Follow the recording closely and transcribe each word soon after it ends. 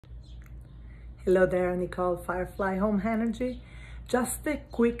Hello there, Nicole, Firefly Home Energy. Just a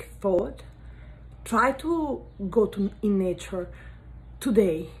quick thought. Try to go in nature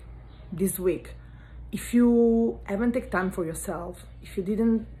today, this week. If you haven't taken time for yourself, if you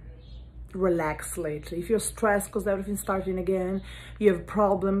didn't relax lately, if you're stressed because everything's starting again, you have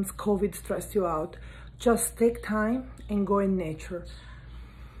problems, COVID stressed you out, just take time and go in nature.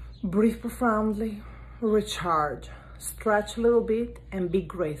 Breathe profoundly, recharge, stretch a little bit and be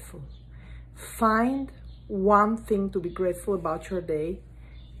grateful. Find one thing to be grateful about your day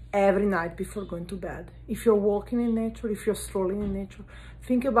every night before going to bed. If you're walking in nature, if you're strolling in nature,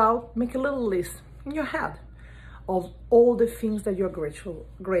 make a little list in your head of all the things that you're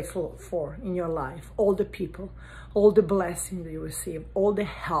grateful for in your life, all the people, all the blessings that you receive, all the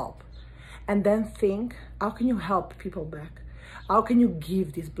help. And then think, how can you help people back? How can you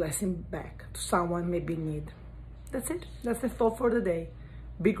give this blessing back to someone maybe in need? That's it. That's the thought for the day.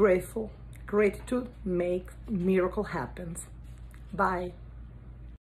 Be grateful. Gratitude makes miracle happens. Bye.